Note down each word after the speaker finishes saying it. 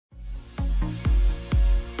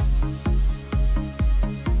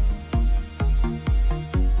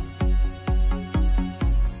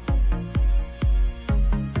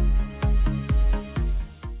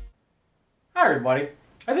Hi everybody.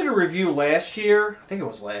 I did a review last year, I think it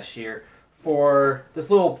was last year, for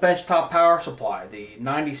this little benchtop power supply, the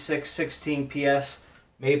 9616 PS,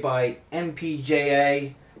 made by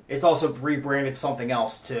MPJA. It's also rebranded something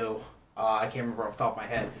else too. I can't remember off the top of my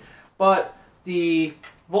head. But the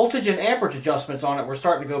voltage and amperage adjustments on it were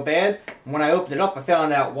starting to go bad. And when I opened it up, I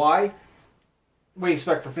found out why. What do you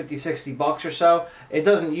expect for 50, 60 bucks or so? It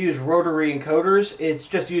doesn't use rotary encoders. It's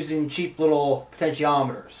just using cheap little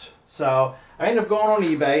potentiometers. So I ended up going on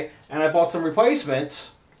eBay and I bought some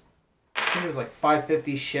replacements. I think it was like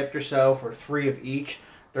 $5.50 shipped or so for 3 of each.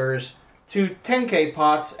 There's 2 10K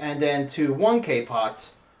pots and then 2 1K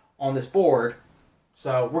pots on this board.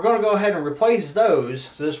 So we're going to go ahead and replace those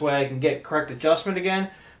so this way I can get correct adjustment again,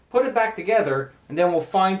 put it back together, and then we'll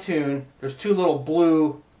fine tune. There's 2 little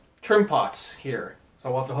blue trim pots here. So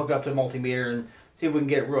we'll have to hook it up to the multimeter and see if we can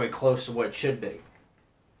get it really close to what it should be.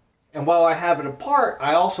 And while I have it apart,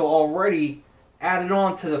 I also already added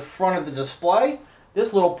on to the front of the display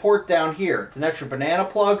this little port down here. It's an extra banana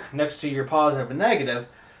plug next to your positive and negative.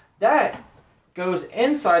 That goes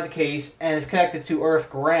inside the case and is connected to earth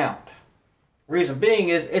ground. Reason being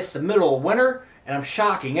is it's the middle of winter and I'm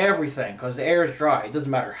shocking everything because the air is dry. It doesn't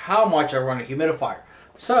matter how much I run a humidifier.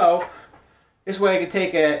 So this way I can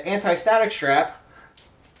take an anti-static strap,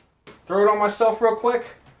 throw it on myself real quick,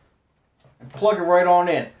 and plug it right on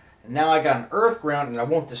in. And now I got an earth ground and I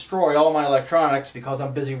won't destroy all my electronics because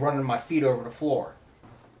I'm busy running my feet over the floor.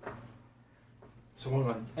 So what I'm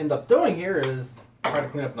going to end up doing here is try to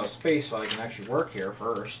clean up enough space so I can actually work here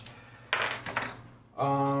first.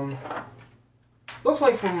 Looks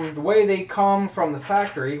like from the way they come from the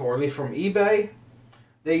factory, or at least from eBay,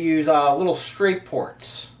 they use little straight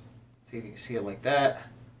ports. Let's see if you can see it like that.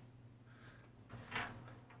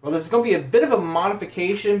 Well, this is going to be a bit of a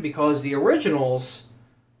modification because the originals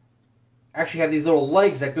actually have these little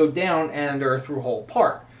legs that go down and they're a through-hole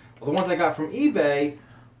part. Well, the ones I got from eBay,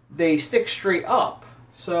 they stick straight up.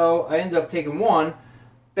 So I ended up taking one,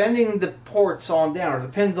 bending the ports on down, or the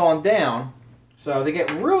pins on down, so they get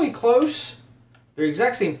really close. They're the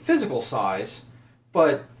exact same physical size,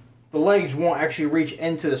 but the legs won't actually reach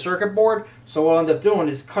into the circuit board. So what I'll end up doing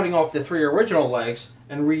is cutting off the 3 original legs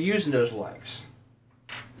and reusing those legs.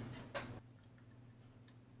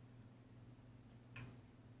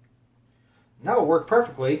 That will work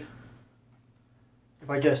perfectly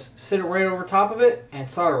if I just sit it right over top of it and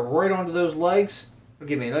solder right onto those legs. It'll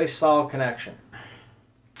give me a nice solid connection.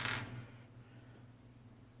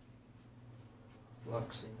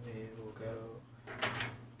 Fluxing will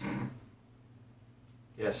go.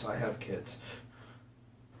 Yes, I have kids.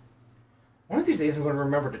 One of these days I'm going to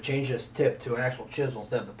remember to change this tip to an actual chisel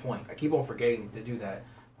instead of the point. I keep on forgetting to do that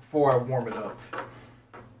before I warm it up.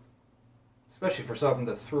 Especially for something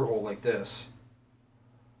that's through hole like this.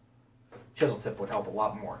 Chisel tip would help a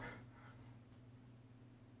lot more.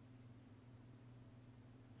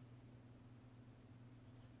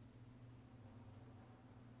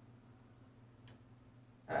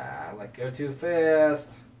 I let go too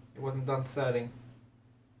fast. It wasn't done setting.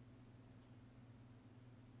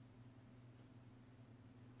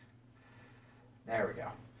 There we go.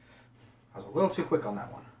 I was a little too quick on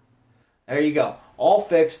that one. There you go. All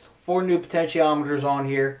fixed. 4 new potentiometers on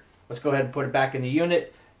here. Let's go ahead and put it back in the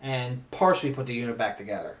unit and partially put the unit back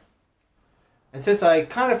together. And since I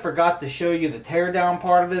kind of forgot to show you the teardown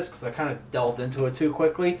part of this because I kind of delved into it too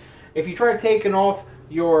quickly, if you try taking off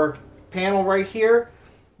your panel right here,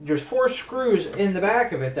 there's 4 screws in the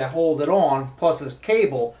back of it that hold it on, plus a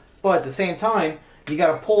cable, but at the same time, you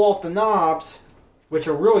got to pull off the knobs, which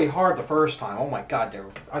are really hard the first time. Oh my god,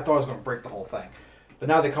 I thought I was going to break the whole thing. But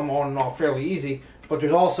now they come on and off fairly easy. But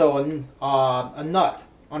there's also a nut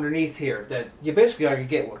underneath here that you basically got to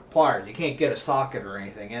get with pliers. You can't get a socket or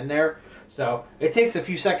anything in there. So it takes a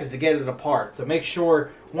few seconds to get it apart. So make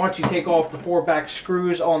sure once you take off the 4 back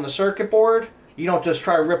screws on the circuit board, you don't just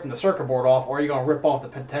try ripping the circuit board off, or you're going to rip off the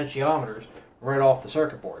potentiometers right off the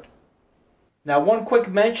circuit board. Now, one quick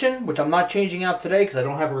mention, which I'm not changing out today because I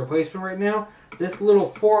don't have a replacement right now. This little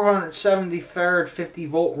 470 farad 50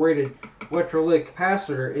 volt rated electrolytic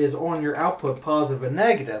capacitor is on your output positive and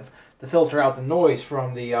negative to filter out the noise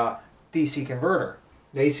from the DC converter,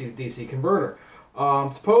 the AC to DC converter.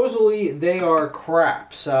 Supposedly they are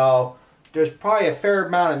crap, so there's probably a fair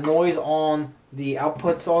amount of noise on the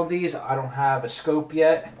outputs on these. I don't have a scope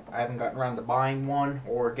yet. I haven't gotten around to buying one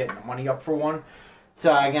or getting the money up for one,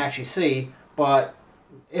 so I can actually see. But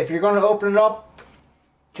if you're going to open it up,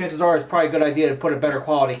 chances are it's probably a good idea to put a better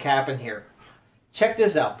quality cap in here. Check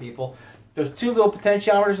this out, people. There's 2 little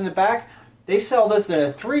potentiometers in the back. They sell this in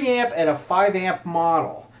a 3 amp and a 5 amp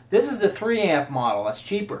model. This is the 3 amp model. That's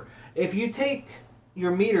cheaper. If you take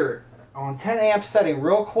your meter on 10 amp setting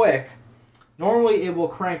real quick, normally it will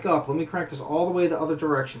crank up. Let me crank this all the way the other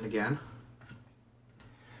direction again.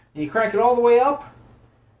 And you crank it all the way up,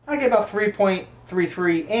 I get about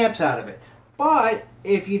 3.33 amps out of it. But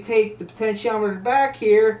if you take the potentiometer back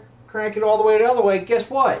here, crank it all the way the other way, guess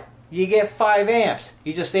what? You get 5 amps.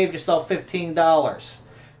 You just saved yourself $15.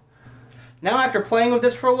 Now after playing with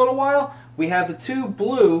this for a little while, we have the two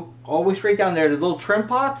blue, all the way straight down there, the little trim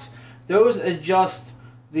pots. Those adjust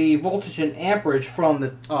the voltage and amperage from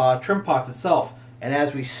the trim pots itself. And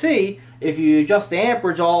as we see, if you adjust the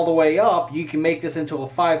amperage all the way up, you can make this into a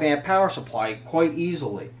 5 amp power supply quite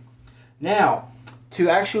easily. Now, to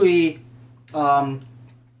actually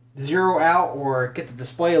zero out or get the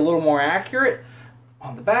display a little more accurate,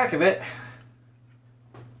 on the back of it,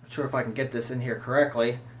 not sure if I can get this in here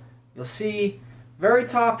correctly, you'll see very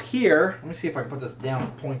top here, let me see if I can put this down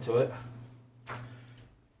and point to it.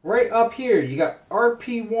 Right up here, you got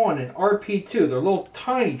RP1 and RP2. They're little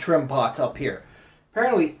tiny trim pots up here.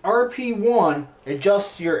 Apparently, RP1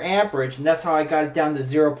 adjusts your amperage, and that's how I got it down to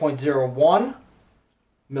 0.01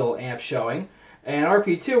 milliamp showing. And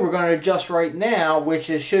RP2 we're going to adjust right now, which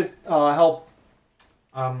should help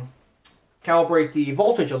calibrate the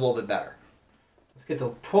voltage a little bit better. Let's get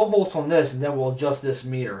to 12 volts on this, and then we'll adjust this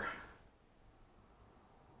meter.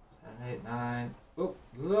 7, 8, 9. Oh,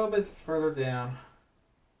 a little bit further down.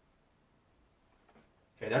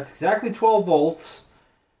 Okay, that's exactly 12 volts.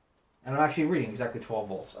 And I'm actually reading exactly 12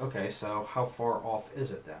 volts. Okay, so how far off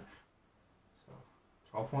is it then? So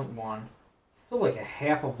 12.1. Still like a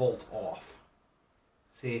half a volt off.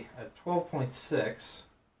 See, at 12.6,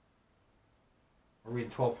 we're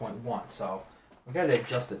reading 12.1. So we've got to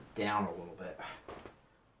adjust it down a little bit.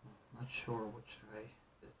 I'm not sure which way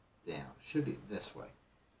it's down. It should be this way.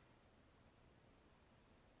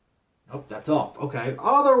 Nope, that's up. Okay,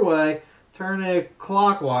 other way. Turn it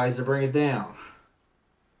clockwise to bring it down.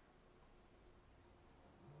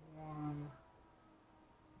 1,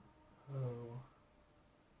 2.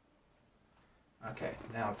 Okay,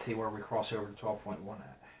 now let's see where we cross over to 12.1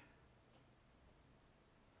 at.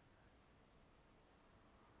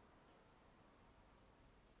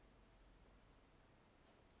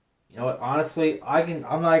 You know what? Honestly, I'm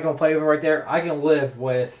not gonna play with it right there. I can live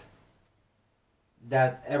with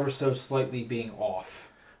that ever so slightly being off.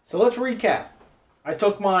 So let's recap. I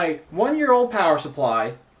took my 1-year-old power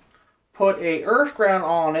supply, put a earth ground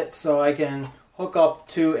on it so I can hook up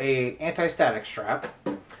to a anti-static strap.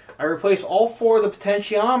 I replaced all 4 of the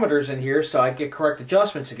potentiometers in here so I get correct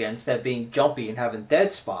adjustments again instead of being jumpy and having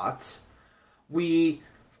dead spots.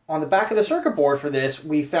 On the back of the circuit board for this,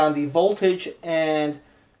 we found the voltage and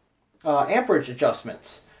amperage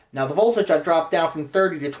adjustments. Now the voltage I dropped down from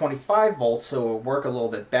 30 to 25 volts, so it will work a little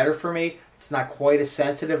bit better for me. It's not quite as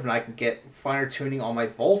sensitive and I can get finer tuning on my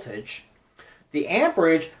voltage. The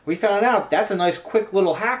amperage, we found out that's a nice quick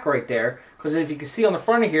little hack right there, because if you can see on the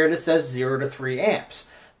front of here, this says 0 to 3 amps.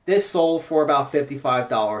 This sold for about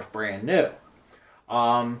 $55 brand new.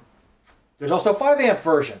 There's also a 5 amp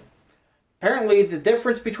version. Apparently the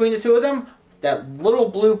difference between the two of them, that little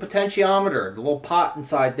blue potentiometer, the little pot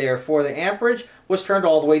inside there for the amperage, was turned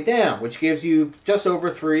all the way down, which gives you just over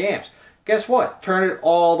 3 amps. Guess what? Turn it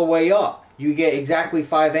all the way up. You get exactly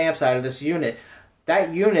 5 amps out of this unit.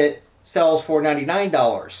 That unit sells for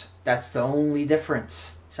 $99. That's the only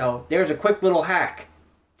difference. So there's a quick little hack.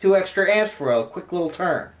 2 extra amps for a quick little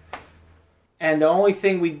turn. And the only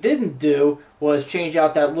thing we didn't do was change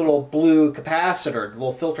out that little blue capacitor, the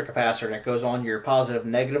little filter capacitor that goes on your positive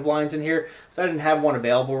and negative lines in here. So I didn't have one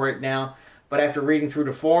available right now. But after reading through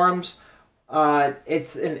the forums,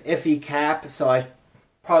 it's an iffy cap, so I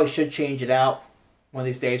probably should change it out one of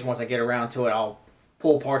these days. Once I get around to it, I'll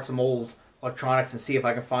pull apart some old electronics and see if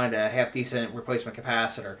I can find a half-decent replacement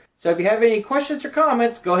capacitor. So if you have any questions or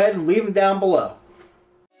comments, go ahead and leave them down below.